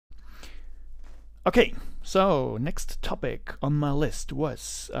Okay, so next topic on my list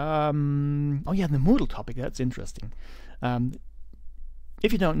was, oh yeah, the Moodle topic. That's interesting. Um,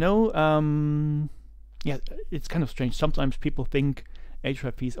 if you don't know, yeah, it's kind of strange. Sometimes people think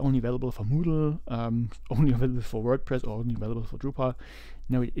H5P is only available for Moodle, only available for WordPress, or only available for Drupal.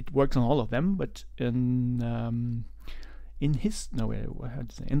 No, it works on all of them, but in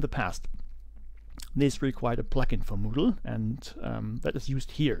the past, this required a plugin for Moodle, and that is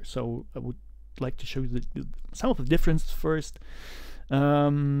used here. So I would like to show you some of the difference first,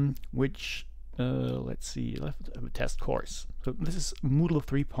 which let's see, let's have a test course. So this is Moodle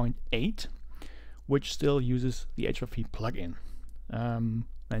 3.8, which still uses the H5P plugin.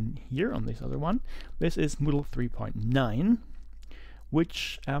 And here on this other one, this is Moodle 3.9,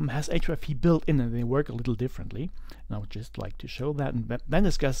 which has H5P built in, and they work a little differently. And I would just like to show that and then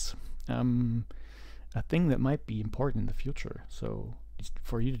discuss a thing that might be important in the future. So it's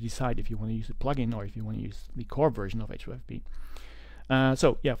for you to decide if you want to use a plugin or if you want to use the core version of H5P.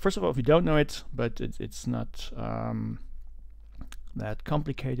 So yeah, first of all, if you don't know it, but it's not that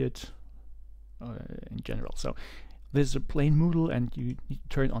complicated in general. So this is a plain Moodle, and you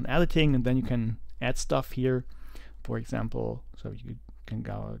turn on editing, and then you can add stuff here. For example, so you can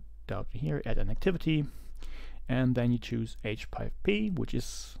go down here, add an activity, and then you choose H5P, which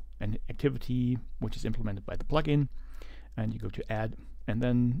is an activity which is implemented by the plugin, and you go to add, and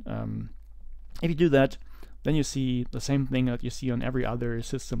then if you do that, then you see the same thing that you see on every other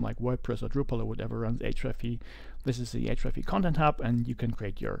system like WordPress or Drupal or whatever runs H5P. This is the H5P Content Hub, and you can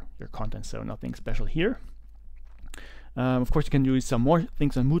create your content, so nothing special here. Of course, you can do some more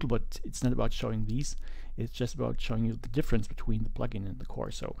things on Moodle, but it's not about showing these. It's just about showing you the difference between the plugin and the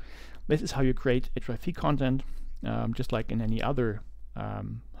core. So this is how you create H5P content, just like in any other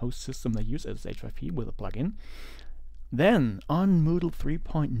host system that uses H5P with a plugin. Then on Moodle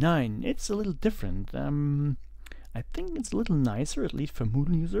 3.9, it's a little different. I think it's a little nicer, at least for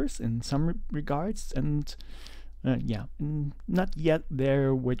Moodle users in some regards, and yeah, not yet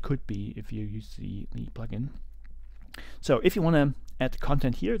there where it could be if you use the plugin. So if you want to add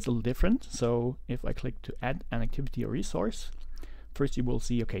content here, it's a little different. So if I click to add an activity or resource, first you will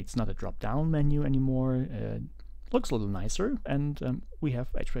see, okay, it's not a drop-down menu anymore. Looks a little nicer, and we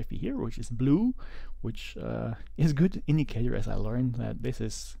have H5P here, which is blue, which is a good indicator, as I learned, that this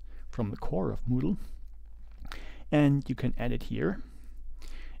is from the core of Moodle. And you can add it here,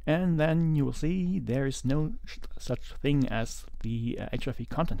 and then you will see there is no such thing as the H5P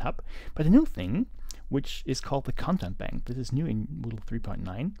Content Hub, but a new thing, which is called the Content Bank. This is new in Moodle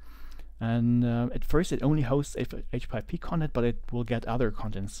 3.9, and at first it only hosts H5P content, but it will get other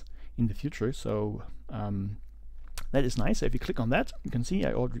contents in the future. So that is nice. So if you click on that, you can see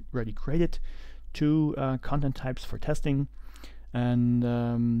I already created two content types for testing, and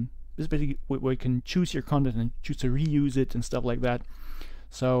this is basically where you can choose your content and choose to reuse it and stuff like that.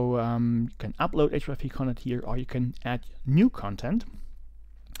 So you can upload H5P content here, or you can add new content,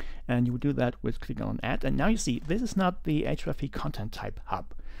 and you would do that with clicking on add. And now you see this is not the H5P content type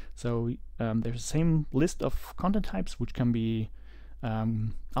hub. So there's the same list of content types which can be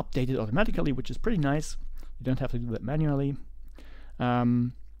updated automatically, which is pretty nice. You don't have to do that manually.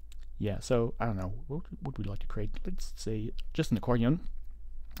 Yeah, so I don't know, what would we like to create? Let's say just an accordion.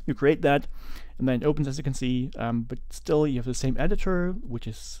 You create that, and then it opens, as you can see, but still you have the same editor, which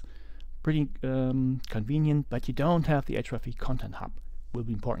is pretty convenient, but you don't have the H5P Content Hub. Will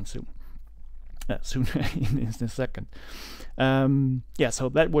be important soon. Soon in a second. Yeah, so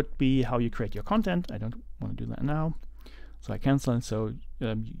that would be how you create your content. I don't want to do that now, so I cancel it. So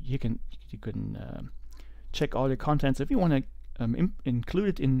you can check all your contents if you want to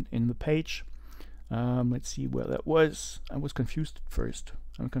include it in the page. Let's see where that was. I was confused at first.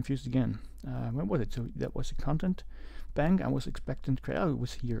 I'm confused again. Where was it? So that was the content bank. I was expecting to create. Oh, it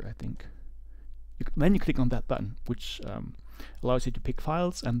was here, I think. Then you click on that button, which allows you to pick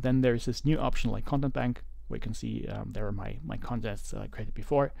files, and then there's this new option like content bank, where you can see there are my contents that I created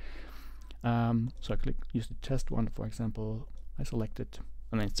before. So I click use the test one, for example. I select it,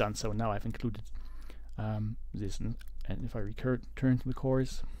 and then it's done. So now I've included this, and if I return to the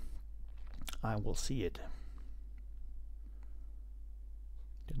course, I will see it.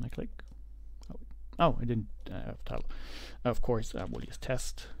 Didn't I click? Oh, I didn't have title. Of course, we'll use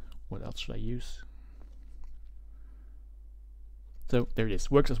test. What else should I use? So there it is.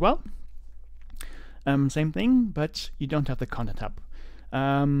 Works as well. Same thing, but you don't have the content hub.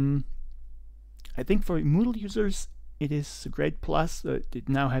 I think for Moodle users, it is a great plus. It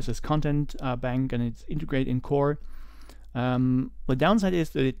now has this content bank, and it's integrated in core. The downside is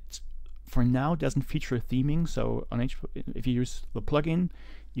that it for now doesn't feature theming, so on if you use the plugin,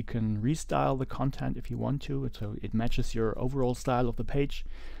 you can restyle the content if you want to, so it matches your overall style of the page.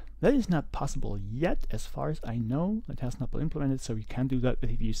 That is not possible yet, as far as I know. It has not been implemented, so you can do that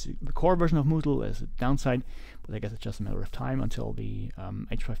if you use the core version of Moodle as a downside, but I guess it's just a matter of time until the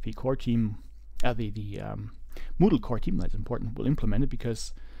H5P core team, the Moodle core team, that's important, will implement it,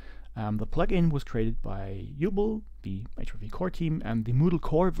 because the plugin was created by Yubel, the H5P core team, and the Moodle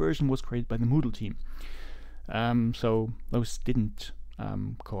core version was created by the Moodle team. So those didn't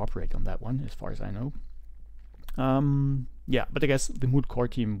cooperate on that one, as far as I know. Yeah, but I guess the Moodle core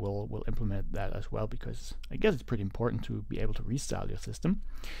team will implement that as well, because I guess it's pretty important to be able to restyle your system.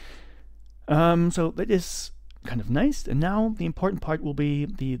 So that is kind of nice, and now the important part will be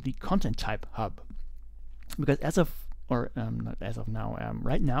the content type hub, because as of not as of now,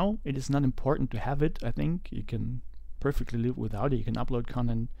 right now it is not important to have it. I think you can perfectly live without it. You can upload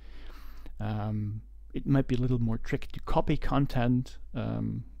content. It might be a little more tricky to copy content,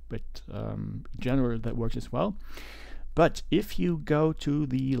 but in general that works as well. But if you go to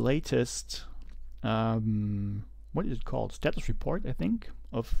the latest, what is it called? Status report, I think,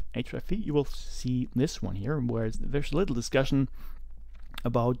 of H5P, you will see this one here, where there's a little discussion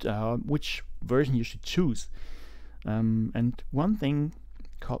about which version you should choose. And one thing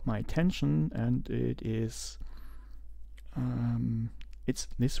caught my attention, and it is it's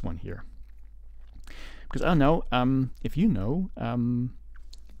this one here. Because I don't know if you know,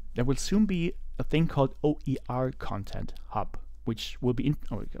 there will soon be a thing called OER Content Hub, which will be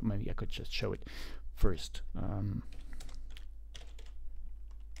oh, maybe I could just show it first.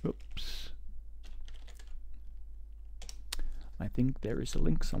 Oops. I think there is a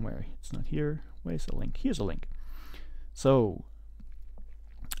link somewhere. It's not here. Where's the link? Here's a link. So,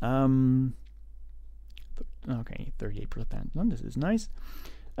 okay, 38%. No, this is nice.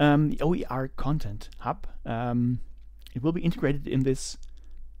 The OER Content Hub. It will be integrated in this.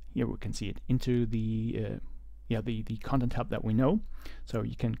 Here we can see it into the content hub that we know. So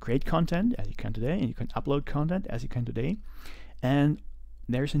you can create content as you can today, and you can upload content as you can today. And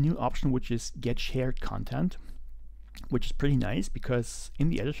there's a new option which is get shared content, which is pretty nice, because in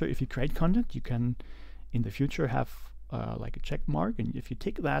the editor, if you create content, you can in the future have like a check mark, and if you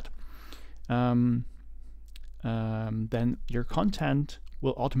tick that, then your content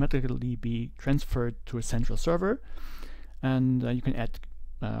will automatically be transferred to a central server, and you can add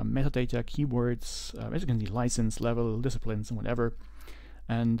metadata, keywords, as you can see, license, level, disciplines, and whatever.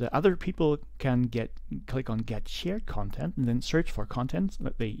 And other people can click on get shared content and then search for content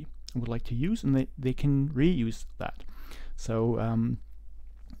that they would like to use, and they can reuse that. So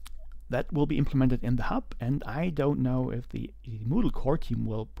that will be implemented in the hub, and I don't know if the Moodle core team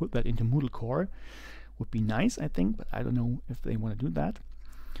will put that into Moodle core. Would be nice, I think, but I don't know if they want to do that.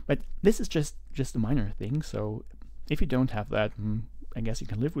 But this is just a minor thing, so if you don't have that, I guess you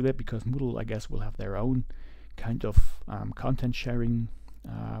can live with it, because Moodle, I guess, will have their own kind of content sharing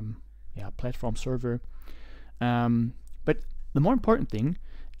platform server. But the more important thing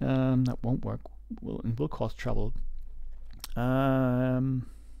that won't work and will cause trouble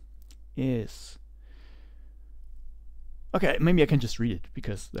is, okay, maybe I can just read it,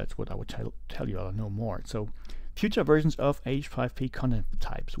 because that's what I would tell you. I'll know more. So, future versions of H5P content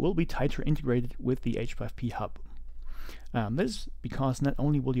types will be tighter integrated with the H5P hub. This is because not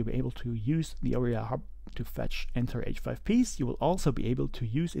only will you be able to use the OER hub to fetch enter H5Ps, you will also be able to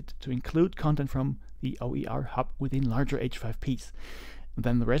use it to include content from the OER hub within larger H5Ps. And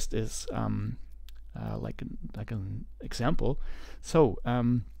then the rest is like an example. So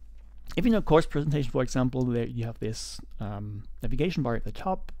if you know course presentation, for example, there you have this navigation bar at the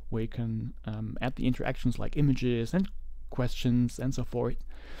top where you can add the interactions like images and questions and so forth.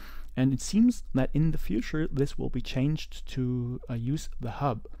 And it seems that in the future this will be changed to use the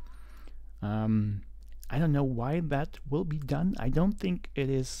hub. I don't know why that will be done. I don't think it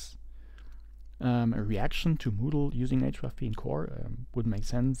is a reaction to Moodle using H5P in core. Would make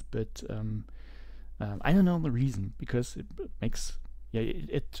sense, but I don't know the reason, because it makes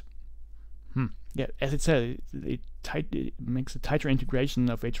as it said, it makes a tighter integration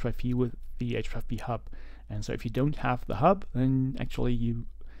of H5P with the H5P hub. And so if you don't have the hub, then actually you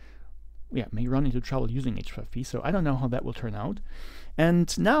may run into trouble using H5P. So I don't know how that will turn out.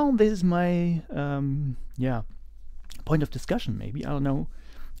 And now this is my point of discussion. Maybe I don't know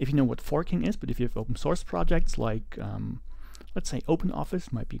if you know what forking is, but if you have open source projects like let's say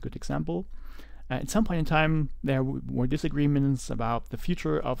OpenOffice might be a good example. At some point in time there were disagreements about the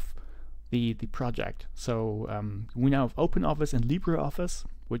future of the project. So we now have OpenOffice and LibreOffice,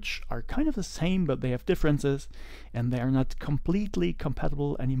 which are kind of the same, but they have differences, and they are not completely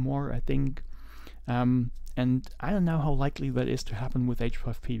compatible anymore, I think. And I don't know how likely that is to happen with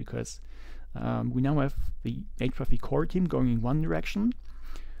H5P, because we now have the H5P core team going in one direction,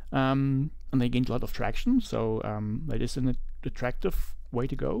 and they gained a lot of traction, so that is an attractive way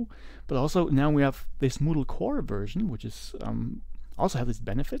to go. But also now we have this Moodle core version, which is also has its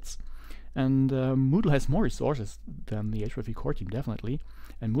benefits, and Moodle has more resources than the H5P core team, definitely,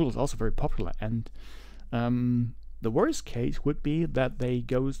 and Moodle is also very popular. And the worst case would be that they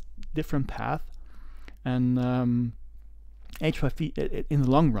go different path, and H5P in the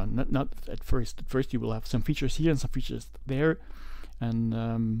long run, not at first. At first you will have some features here and some features there,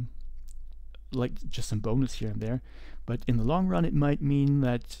 and like just some bonus here and there. But in the long run, it might mean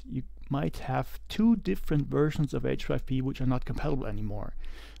that you might have two different versions of H5P which are not compatible anymore.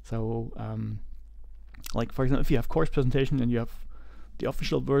 So, like for example, if you have course presentation and you have the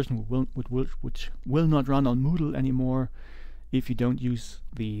official version which will not run on Moodle anymore if you don't use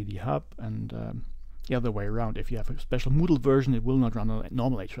the hub, and the other way around. If you have a special Moodle version, it will not run on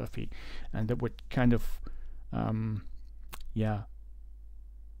normal H5P, and that would kind of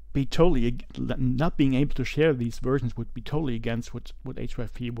be totally not being able to share these versions would be totally against what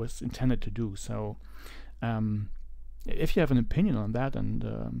H5P was intended to do. So if you have an opinion on that,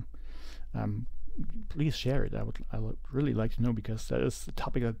 and please share it. I would really like to know, because that is a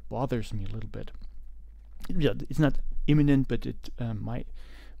topic that bothers me a little bit. Yeah, it's not imminent, but it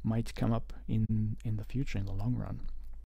might come up in the future, in the long run.